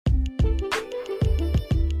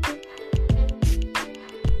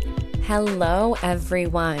Hello,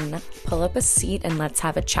 everyone. Pull up a seat and let's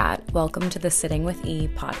have a chat. Welcome to the Sitting with E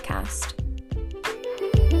podcast.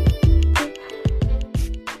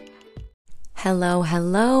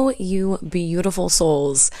 Hello, you beautiful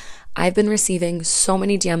souls. I've been receiving so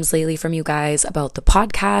many DMs lately from you guys about the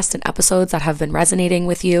podcast and episodes that have been resonating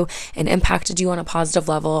with you and impacted you on a positive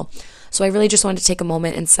level. So I really just wanted to take a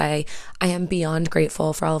moment and say I am beyond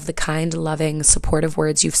grateful for all of the kind, loving, supportive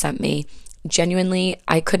words you've sent me. Genuinely,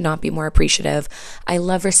 I could not be more appreciative. I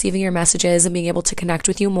love receiving your messages and being able to connect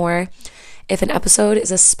with you more. If an episode is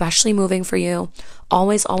especially moving for you,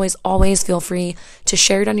 always feel free to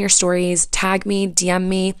share it on your stories, tag me, DM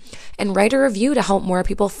me, and write a review to help more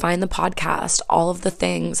people find the podcast. All of the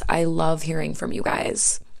things. I love hearing from you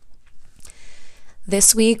guys.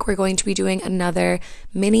 This week, we're going to be doing another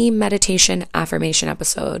mini meditation affirmation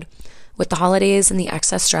episode. With the holidays and the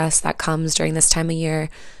excess stress that comes during this time of year,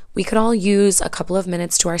 we could all use a couple of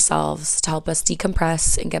minutes to ourselves to help us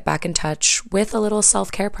decompress and get back in touch with a little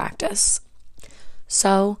self-care practice.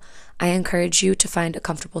 So, I encourage you to find a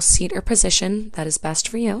comfortable seat or position that is best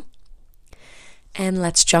for you. And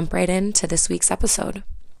let's jump right into this week's episode.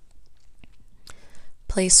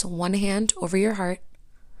 Place one hand over your heart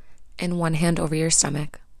and one hand over your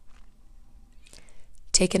stomach.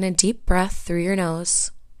 Take in a deep breath through your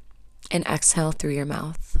nose and exhale through your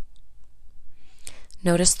mouth.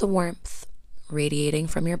 Notice the warmth radiating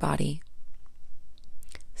from your body.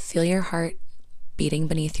 Feel your heart beating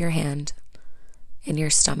beneath your hand and your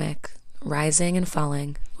stomach rising and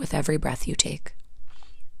falling with every breath you take.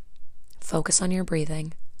 Focus on your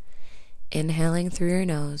breathing, inhaling through your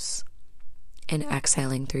nose and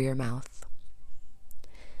exhaling through your mouth.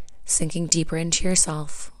 Sinking deeper into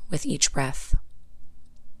yourself with each breath.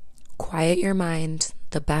 Quiet your mind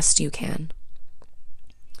the best you can.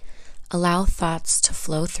 Allow thoughts to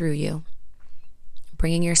flow through you,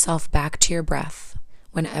 bringing yourself back to your breath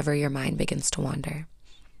whenever your mind begins to wander.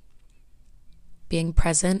 Being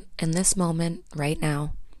present in this moment right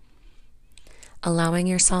now, allowing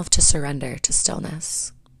yourself to surrender to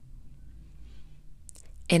stillness.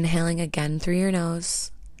 Inhaling again through your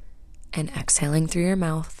nose and exhaling through your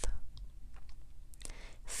mouth.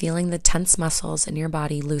 Feeling the tense muscles in your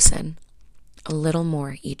body loosen a little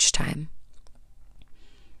more each time.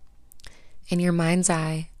 In your mind's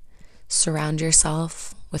eye, surround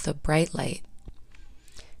yourself with a bright light,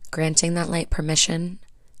 granting that light permission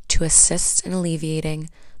to assist in alleviating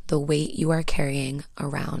the weight you are carrying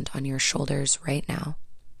around on your shoulders right now.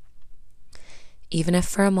 Even if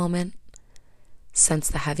for a moment, sense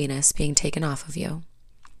the heaviness being taken off of you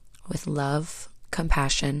with love,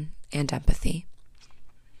 compassion, and empathy.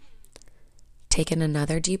 Take in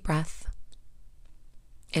another deep breath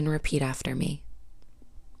and repeat after me.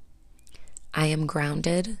 I am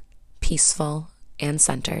grounded, peaceful, and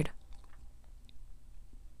centered.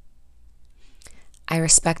 I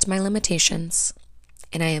respect my limitations,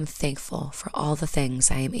 and I am thankful for all the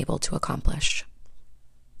things I am able to accomplish.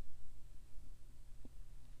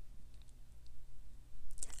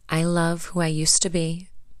 I love who I used to be,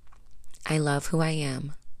 I love who I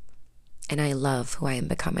am, and I love who I am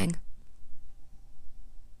becoming.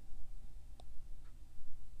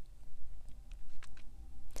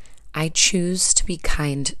 I choose to be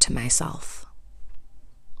kind to myself.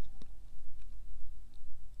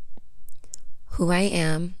 Who I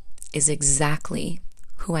am is exactly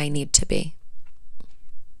who I need to be.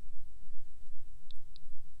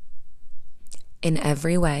 In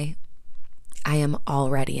every way, I am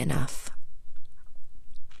already enough.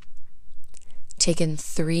 Take in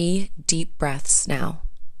 3 deep breaths now.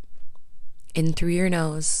 In through your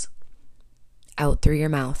nose, out through your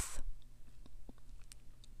mouth.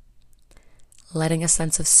 Letting a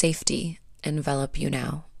sense of safety envelop you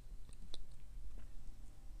now.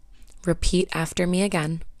 Repeat after me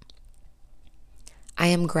again. I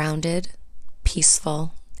am grounded,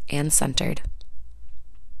 peaceful, and centered.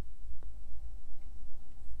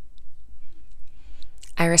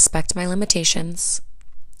 I respect my limitations,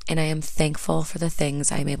 and I am thankful for the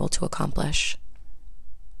things I am able to accomplish.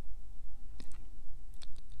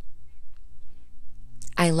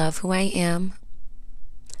 I love who I am.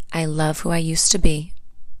 I love who I used to be,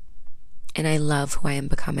 and I love who I am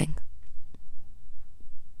becoming.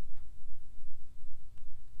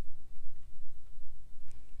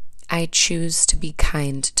 I choose to be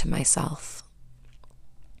kind to myself.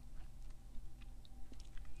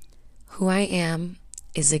 Who I am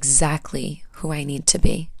is exactly who I need to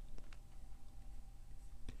be.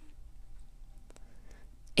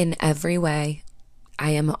 In every way, I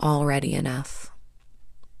am already enough.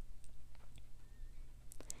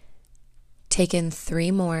 Take in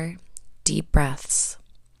 3 more deep breaths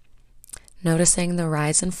noticing the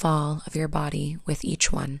rise and fall of your body with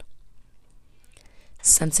each one,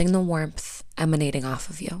 sensing the warmth emanating off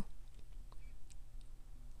of you.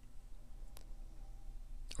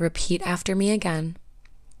 Repeat after me again,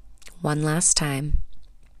 one last time.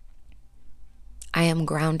 I am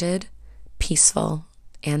grounded, peaceful,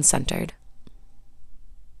 and centered.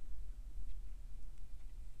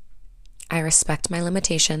 I respect my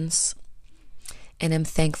limitations and am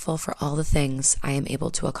thankful for all the things I am able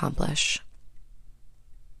to accomplish.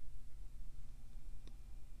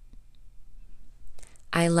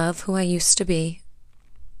 I love who I used to be.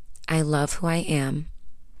 I love who I am.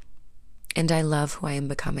 And I love who I am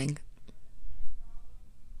becoming.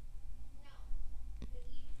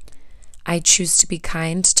 I choose to be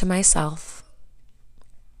kind to myself.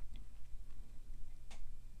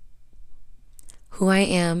 Who I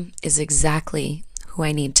am is exactly who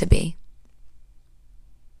I need to be.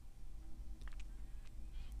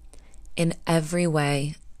 In every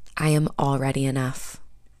way, I am already enough.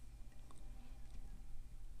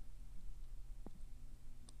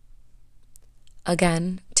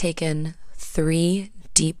 Again, take in 3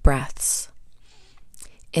 deep breaths,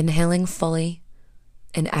 inhaling fully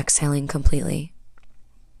and exhaling completely.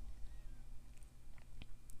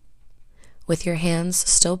 With your hands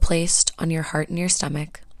still placed on your heart and your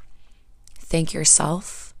stomach, thank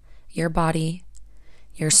yourself, your body,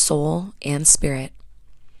 your soul, and spirit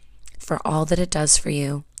for all that it does for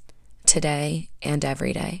you today and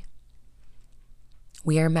every day.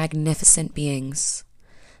 We are magnificent beings,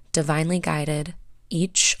 divinely guided,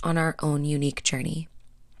 each on our own unique journey.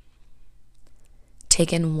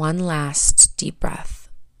 Take in one last deep breath.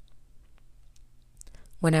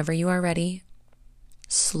 Whenever you are ready,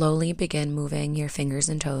 slowly begin moving your fingers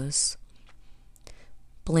and toes,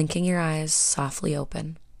 blinking your eyes softly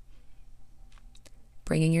open,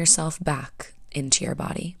 bringing yourself back into your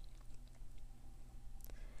body.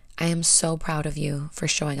 I am so proud of you for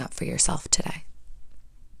showing up for yourself today.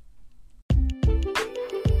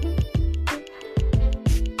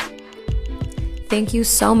 Thank you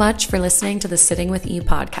so much for listening to the Sitting with E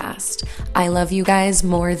podcast. I love you guys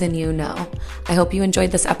more than you know. I hope you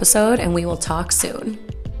enjoyed this episode, and we will talk soon.